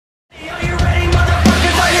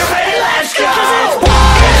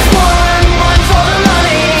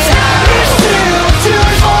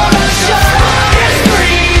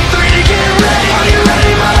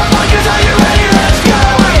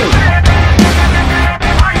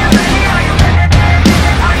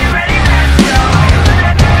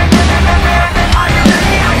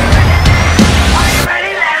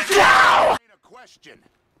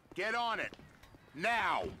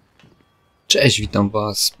Cześć, witam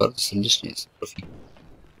was bardzo serdecznie, jest Profi.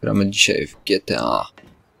 Gramy dzisiaj w GTA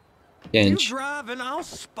 5.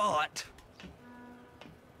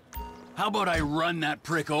 How about I run that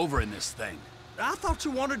prick over in this thing? I thought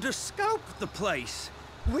you wanted to scope the place.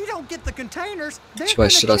 We don't get the containers. Trzeba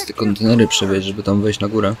jeszcze raz te kontenery przewieźć, żeby tam wejść na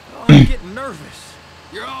górę. I'm getting nervous.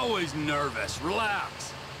 You're always nervous.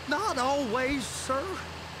 Relax. Not always, sir.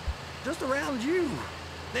 Just around you.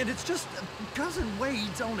 And it's just Cousin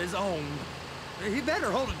Wade's on his own. He better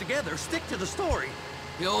hold it together. Stick to the story.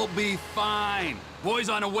 He'll be fine. Boy's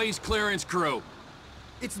on a waste clearance crew.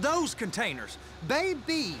 It's those containers.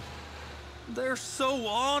 Baby. They're so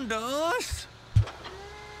on to us.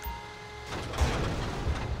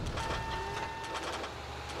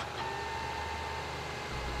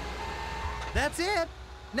 That's it.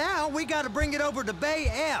 Now we gotta bring it over to Bay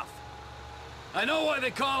F. I know why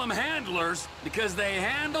they call them handlers, because they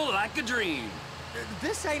handle like a dream.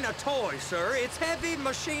 This ain't a toy, sir. It's heavy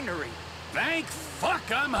machinery. Thank fuck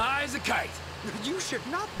I'm high as a kite. You should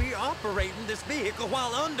not be operating this vehicle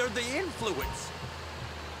while under the influence.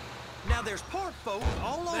 Now there's port folk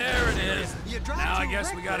all over. There it is. Now I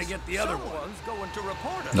guess we gotta get the other one.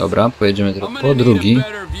 Dobra, pojedziemy teraz po drugi.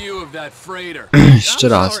 Jeszcze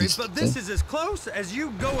raz niestety.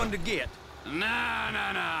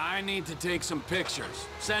 Nah, I need to take some pictures.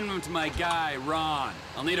 Send them to my guy, Ron.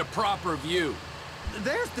 I'll need a proper view.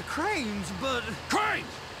 There's the cranes, but... Cranes!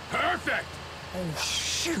 Perfect! Oh,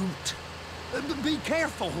 shoot! Be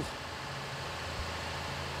careful!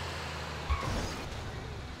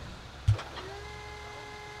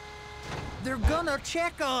 They're gonna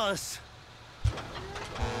check us!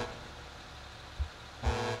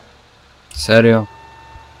 Serio?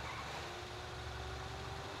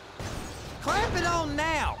 Clamp it on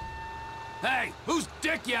now! Hey, whose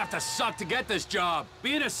dick you have to suck to get this job?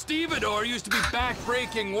 Being a stevedore used to be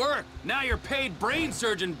back-breaking work. Now you're paid brain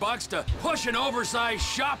surgeon bucks to push an oversized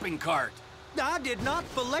shopping cart. I did not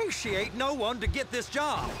fellatiate no one to get this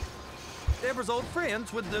job. Trevor's old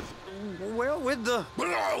friends with the... well, with the...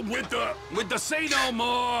 With the say no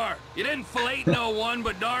more! You didn't fillet no one,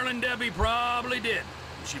 but darling Debbie probably did.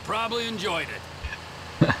 She probably enjoyed it.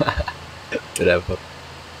 Trevor.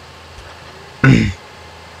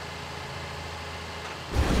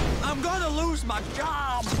 I'm gonna lose my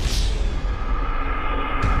job!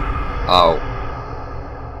 Au.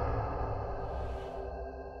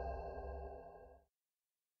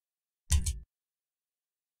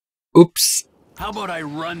 Oops. How about I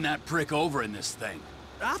run that prick over in this thing?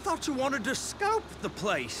 I thought you wanted to scope the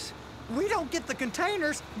place. We don't get the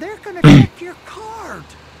containers, they're gonna check your card.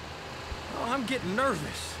 Oh, I'm getting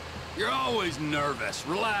nervous. You're always nervous.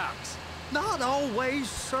 Relax. Not always,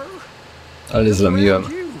 sir. Ale zlamiłem.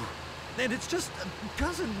 And it's just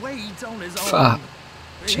Cousin Wade's on his own. Fuck.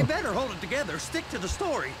 You better hold it together. Stick to the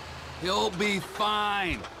story. He'll be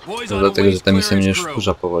fine. Boys To on a dlatego, że waste ta misja mnie clearance już crew.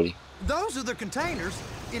 wkurza powoli. Those are the containers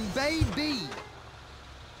in Bay B.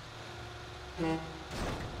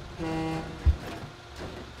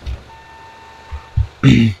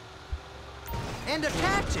 And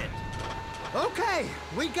attach it. Okay,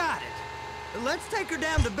 we got it. Let's take her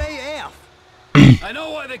down to Bay F. I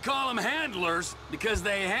know why they call them handlers, because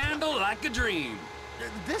they handle like a dream.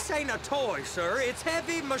 This ain't a toy, sir. It's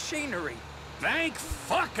heavy machinery. Thank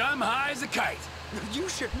fuck I'm high as a kite. You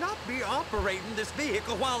should not be operating this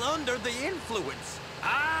vehicle while under the influence.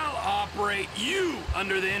 I'll operate you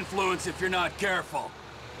under the influence if you're not careful.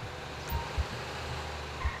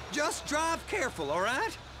 Just drive careful, all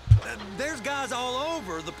right? There's guys all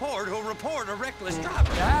over the port who'll report a reckless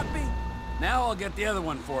driver. You happy? Now I'll get the other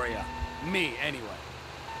one for you. Me, anyway.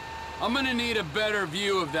 I'm gonna need a better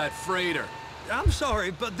view of that freighter. I'm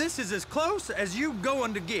sorry, but this is as close as you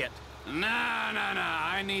going to get. Nah,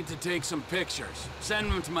 I need to take some pictures.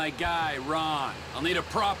 Send them to my guy, Ron. I'll need a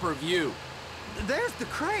proper view. There's the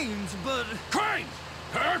cranes, but... Cranes!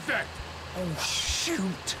 Perfect! Oh,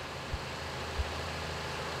 shoot!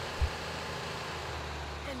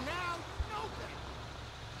 And now,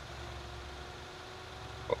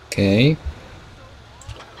 Okej.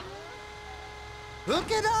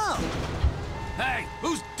 hook it up! Hey,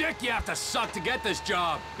 whose dick you have to suck to get this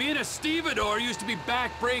job? Being a stevedore used to be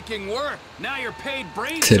back-breaking work. Now you're paid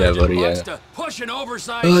brain surgeon bucks to push an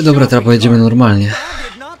oversized O, dobra, teraz pojedziemy normalnie. I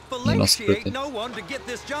did not fellatiate no one to get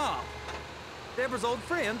this job. Trevor's old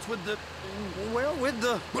friends with the... well, with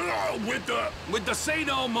the... With the say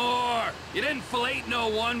no more. You didn't fillet no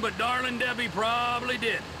one, but darling Debbie probably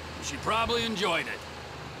did. She probably enjoyed it.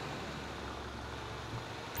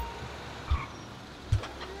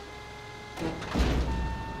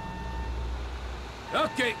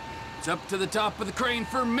 Okay, it's up to the top of the crane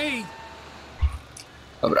for me.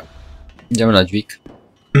 Dobra. Idziemy na dźwig.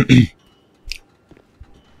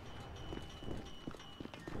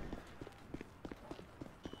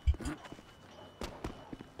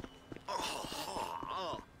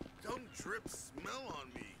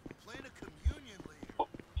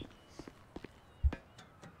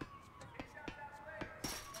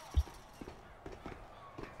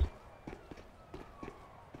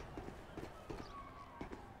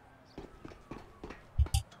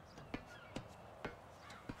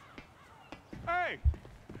 Hey,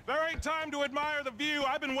 there ain't time to admire the view.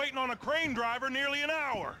 I've been waiting on a crane driver nearly an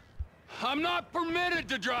hour. I'm not permitted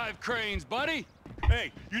to drive cranes, buddy.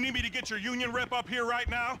 Hey, you need me to get your union rep up here right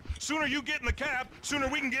now? Sooner you get in the cab, sooner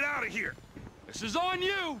we can get out of here. This is on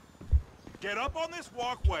you. Get up on this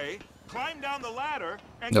walkway, climb down the ladder,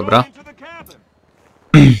 and Dobra. go into the cabin.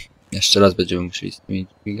 Jeszcze raz będziemy musieli z tymi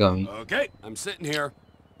dźwigami. Okay, I'm sitting here.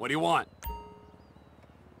 What do you want?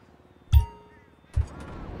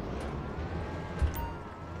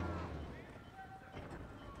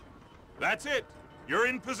 That's it. You're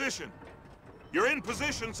in position. You're in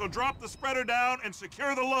position, so drop the spreader down and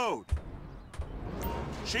secure the load.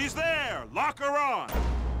 She's there. Lock her on.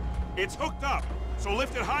 It's hooked up, so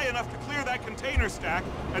lift it high enough to clear that container stack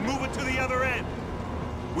and move it to the other end.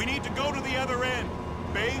 We need to go to the other end.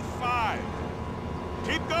 Bay 5.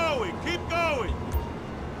 Keep going. Keep going.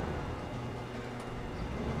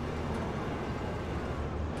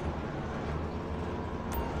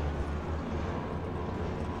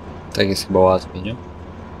 Tak jest chyba łatwiej, nie?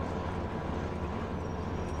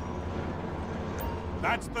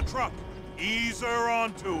 That's the truck. Ease her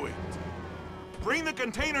onto it. Bring the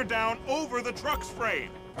container down over the truck's frame.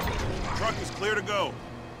 Truck is clear to go.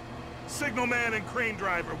 Signalman and crane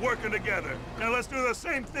driver working together. Now let's do the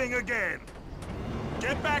same thing again.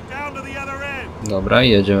 Get back down to the other end. Dobra,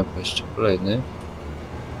 jedziemy po jeszcze kolejny.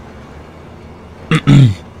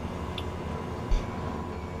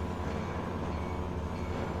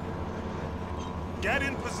 Get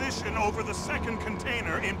in position over the second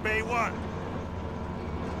container in Bay 1.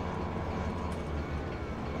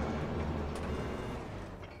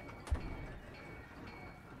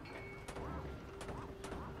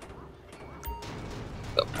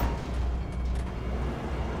 Dobra.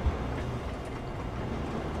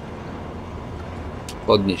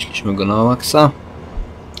 Podnieśliśmy go na maksa.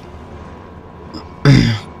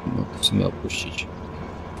 Mogę w sumie opuścić.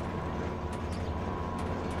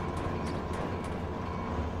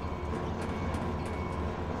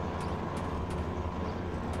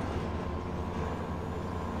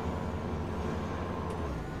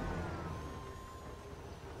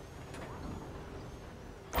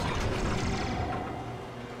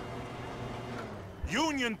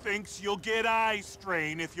 Union thinks you'll get eye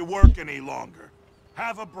strain if you work any longer.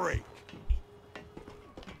 Have a break.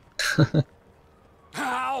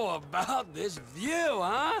 How about this view,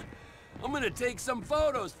 huh? I'm gonna take some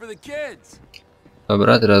photos for the kids.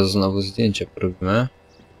 Dobra, teraz znowu zdjęcie porobimy.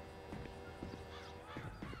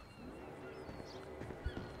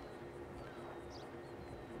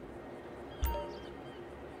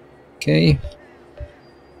 Okej.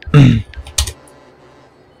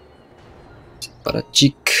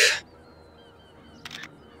 Aparacik.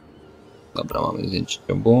 Dobra, mamy zdjęcie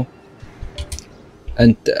obu.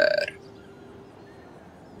 Enter.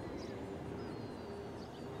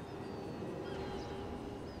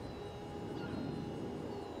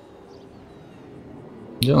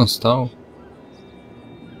 Gdzie on stał?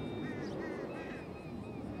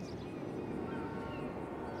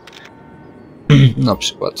 Na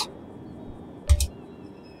przykład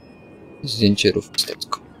zdjęcie rów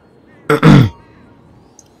wstecko.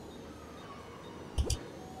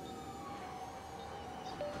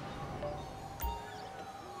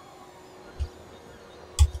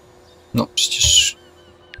 No przecież...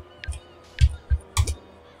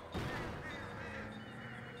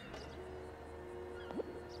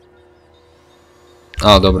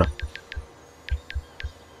 A, dobra.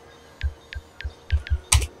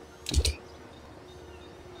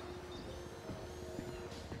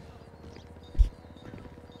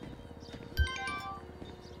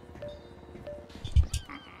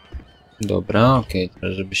 Dobra, okej,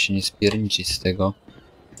 teraz żeby się nie spierniczyć z tego.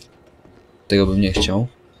 Tego bym nie chciał.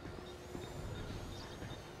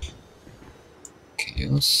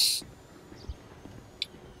 Chaos.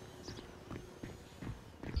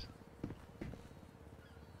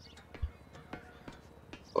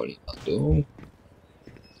 Poli na dół.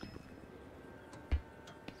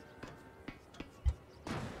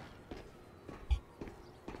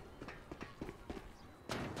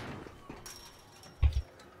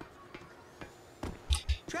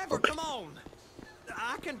 Trevor, come on.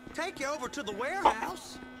 I can take you over to the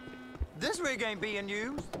warehouse. This rig ain't being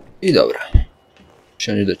used. I dobra.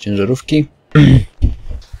 Wsiądzie do ciężarówki.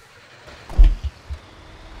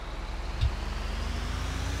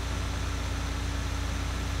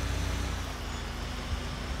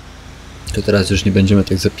 To teraz już nie będziemy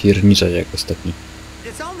tak zapierniczać jak ostatnio.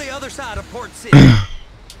 It's on the other side of Port City.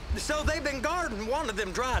 So they've been guarding one of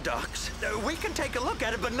them dry docks. We can take a look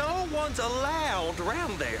at it, but no one's allowed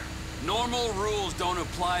around there. Normal rules don't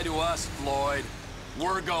apply to us, Floyd.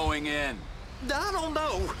 We're going in. I don't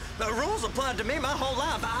know. The rules applied to me my whole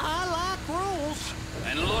life. I like rules.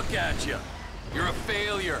 And look at you. You're a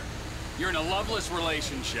failure. You're in a loveless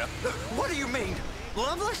relationship. What do you mean?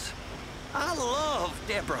 Loveless? I love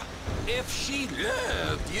Deborah. If she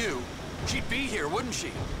loved you, she'd be here, wouldn't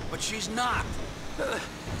she? But she's not.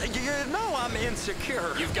 You know I'm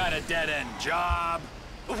insecure. You've got a dead-end job.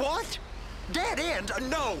 What? Dead end?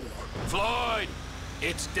 No. Floyd,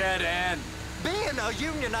 it's dead end. Being a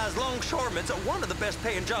unionized longshoreman's one of the best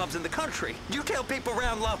paying jobs in the country. You tell people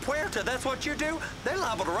around La Puerta that's what you do, they're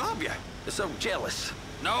liable to rob you. They're so jealous.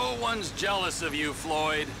 No one's jealous of you,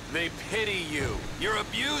 Floyd. They pity you. You're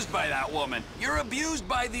abused by that woman. You're abused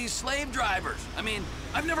by these slave drivers. I mean,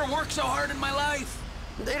 I've never worked so hard in my life.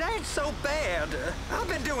 It ain't so bad. I've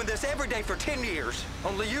been doing this every day for 10 years,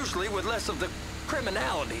 only usually with less of the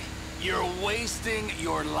criminality. You're wasting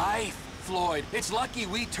your life, Floyd. It's lucky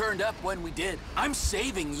we turned up when we did. I'm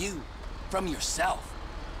saving you from yourself.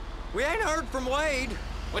 We ain't heard from Wade.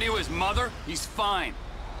 What are you, his mother? He's fine.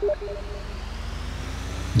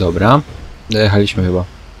 Dobra, dojechaliśmy chyba.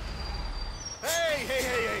 Hey, hey,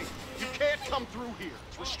 hey, hey! You can't come through here.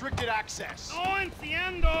 It's restricted access. No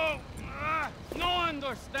entiendo. No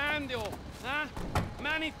understando.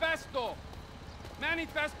 Manifesto.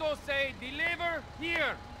 Manifesto say deliver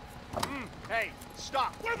here. Hey,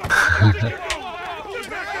 stop! Where the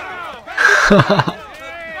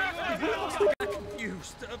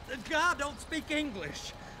Confused. God don't speak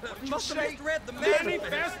English. Must have say? misread the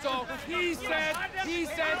Manifesto. He said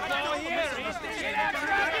go here.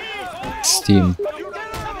 Steam.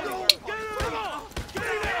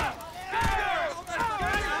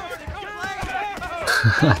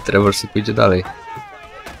 Trevor sobie pójdzie dalej.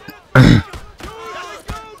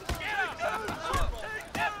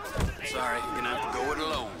 Sorry, you're gonna have to go it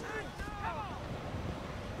alone.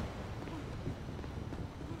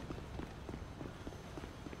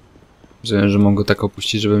 Że mogę tak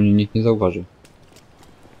opuścić, żeby mnie nikt nie zauważył.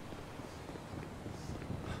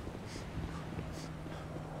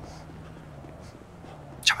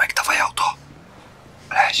 Ciomek, dawaj auto!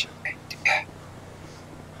 Leź! Ej, ty wie!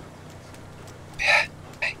 Wie!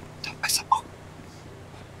 Ej, dawaj samochód!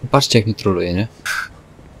 Patrzcie jak mnie troluje, nie?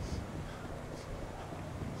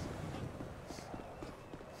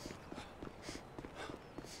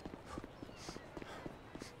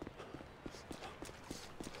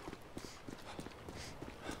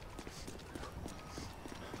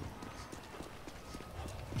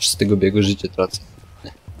 Z tego biegu życie tracę.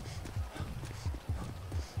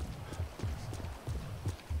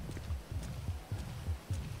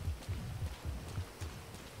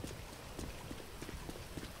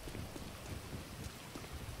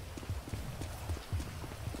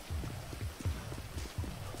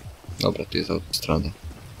 Dobra, tu jest autostrada.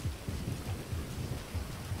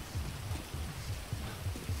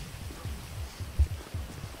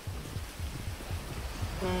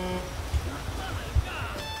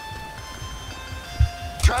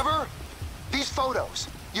 Trevor, these photos.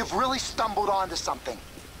 You've really stumbled onto something.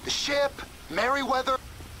 The ship, Merryweather.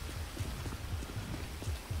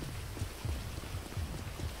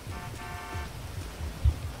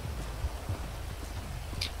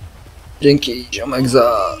 Dzięki, ziomek,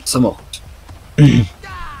 za samochód.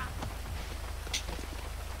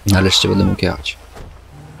 Nareszcie będę mógł jechać.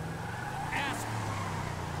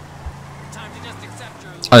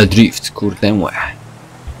 Ale drift, kurde młe.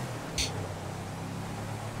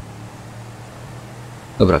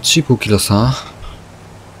 Dobra, 3,5 kilosa.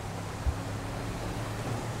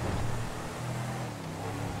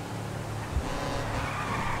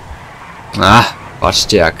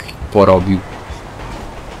 Patrzcie jak porobił.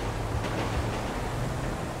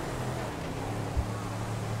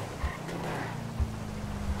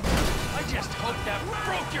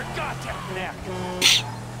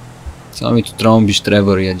 Co mi tu trąbisz,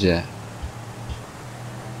 Trevor jedzie?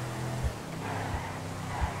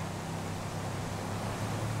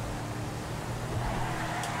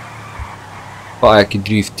 Pa, jakie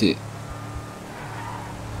drifty.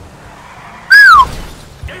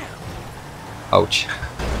 Auć.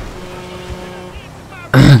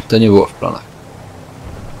 To nie było w planach.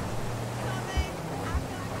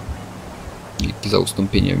 za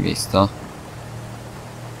ustąpienie miejsca.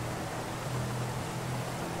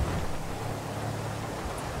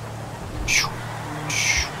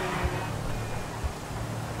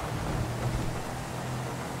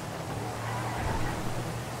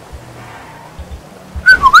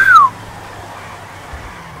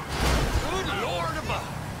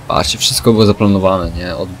 Patrzcie, wszystko było zaplanowane,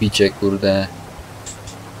 nie? Odbicie, kurde.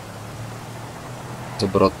 Z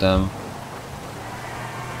obrotem.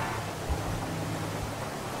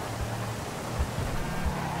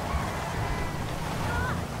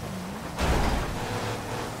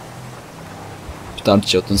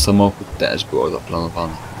 Starcie o ten samochód też było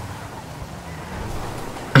zaplanowane.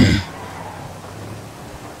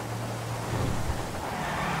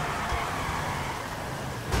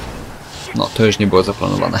 No, to już nie było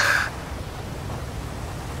zaplanowane.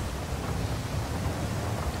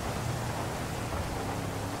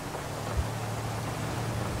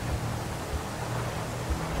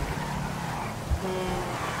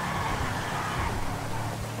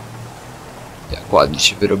 Jak ładnie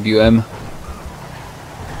się wyrobiłem.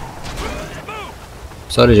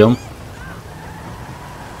 Sorry, ziom.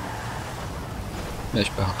 Miałeś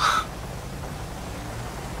pecha.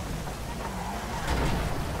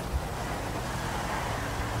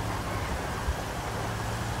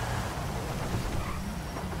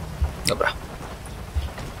 Dobra.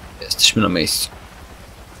 Jesteśmy na miejscu.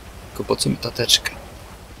 Tylko po co mi tateczkę?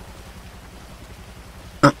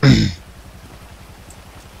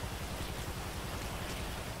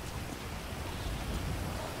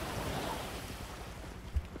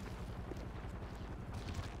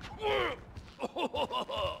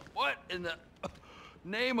 What in the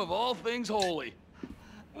name of all things holy?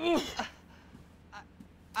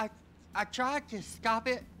 I tried to stop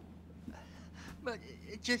it, but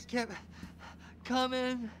it just kept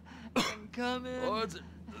coming and coming. Oh, it's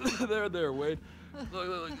there, Wade.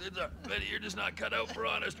 Look, it's Betty, you're just not cut out for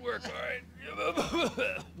honest work, all right?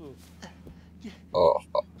 O,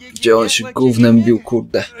 gdzie on się gównem bił,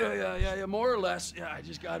 kurde. Yeah, more or less. Yeah, I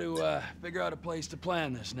just got to figure out a place to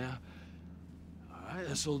plan this now. All right,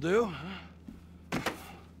 this'll do.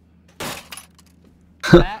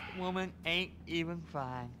 That woman ain't even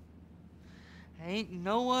fine. Ain't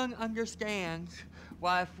no one understands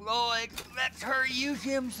why Floyd lets her use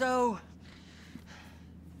him so.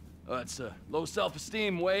 Oh, that's low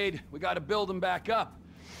self-esteem, Wade. We got to build him back up.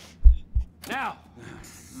 Now.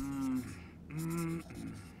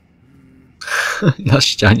 Na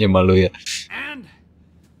ścianie maluje. And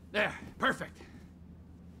there, perfect.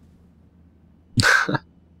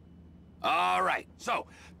 All right, so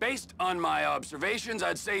based on my observations,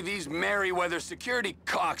 I'd say these Merryweather security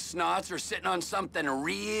cocksnots are sitting on something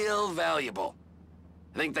real valuable.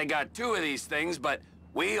 I think they got 2 of these things, but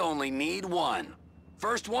we only need 1.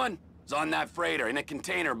 First one is on that freighter in a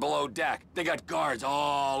container below deck. They got guards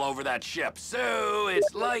all over that ship, so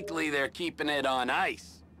it's likely they're keeping it on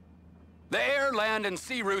ice. The air, land, and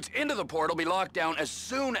sea routes into the port will be locked down as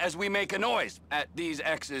soon as we make a noise at these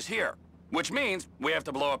X's here. Which means we have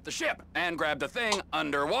to blow up the ship and grab the thing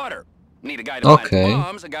underwater. Need a guy to plant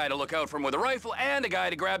bombs, a guy to look out for him with a rifle, and a guy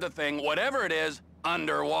to grab the thing, whatever it is,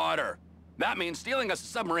 underwater. That means stealing us a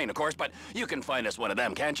submarine, of course, but you can find us one of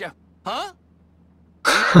them, can't you? Huh?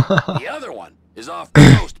 The other one is off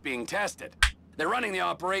the coast being tested. They're running the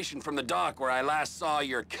operation from the dock where I last saw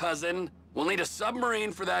your cousin. We'll need a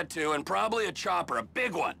submarine for that too, and probably a chopper, a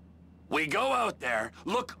big one. We go out there,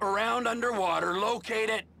 look around underwater, locate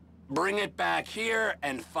it, bring it back here,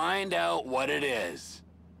 and find out what it is.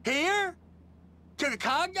 Here? To the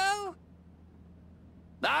Congo?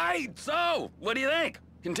 Aye, so, what do you think?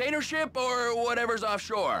 Container ship or whatever's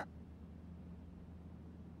offshore?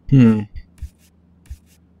 To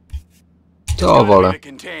wolę. A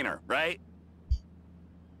container, right?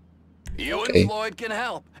 You and Floyd can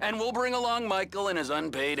help, and we'll bring along Michael and his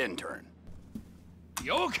unpaid intern.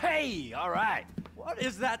 Okay, all right. What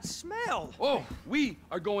is that smell? Oh, we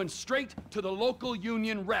are going straight to the local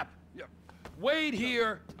union rep. Wade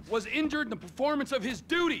here was injured in the performance of his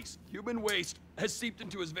duties. Human waste has seeped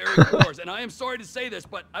into his very pores, and I am sorry to say this,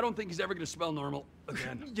 but I don't think he's ever going to smell normal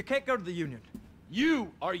again. You can't go to the union.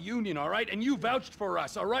 You are union, all right? And you vouched for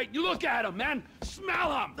us, all right? You look at him, man.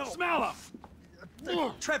 Smell him. No. Smell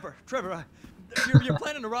him. Trevor, you're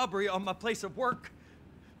planning a robbery on my place of work.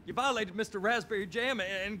 You violated Mr. Raspberry Jam,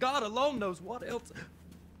 and God alone knows what else.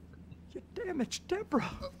 You damaged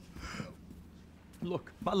Deborah.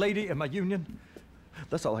 Look, my lady and my union,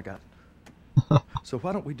 that's all I got. So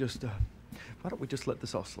why don't we just let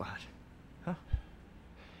this all slide, huh?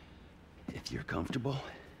 If you're comfortable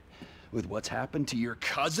with what's happened to your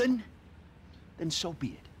cousin, then so be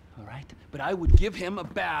it, all right? But I would give him a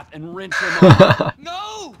bath and rinse him off.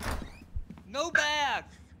 No! No bath!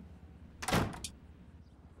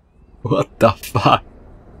 What the fuck?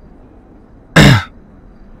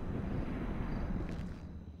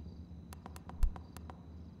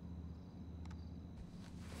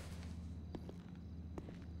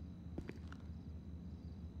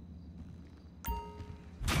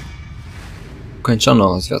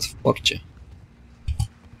 Kończono zwiat w porcie.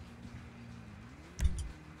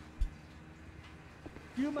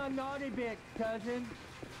 Do my naughty bit, cousin.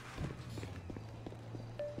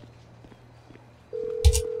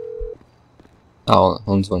 A,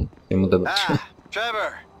 on dzwoni. Nie mu odebrać.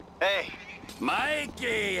 Trevor, hey.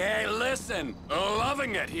 Mikey, hey, listen.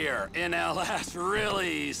 Loving it here in LS.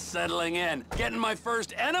 Really settling in. Getting my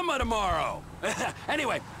first enema tomorrow.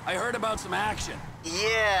 Anyway, I heard about some action.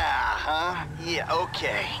 Yeah, huh? Yeah,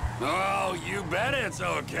 okay. Oh, you bet it's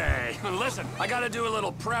okay. Listen, I gotta do a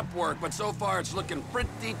little prep work, but so far it's looking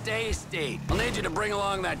pretty tasty. I'll need you to bring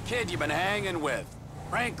along that kid you've been hanging with,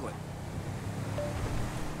 Franklin.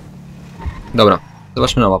 Dobra,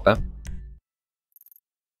 zobaczmy na mapę.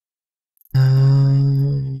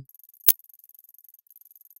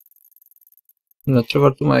 No,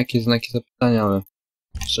 Trevor tu ma jakieś znaki zapytania, ale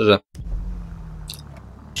szczerze,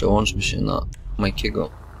 przełączmy się na Michaelego.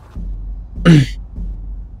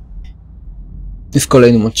 I w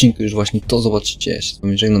kolejnym odcinku już właśnie to zobaczycie. Ja się z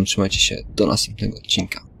wami żegnam, trzymajcie się, do następnego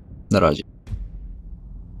odcinka. Na razie.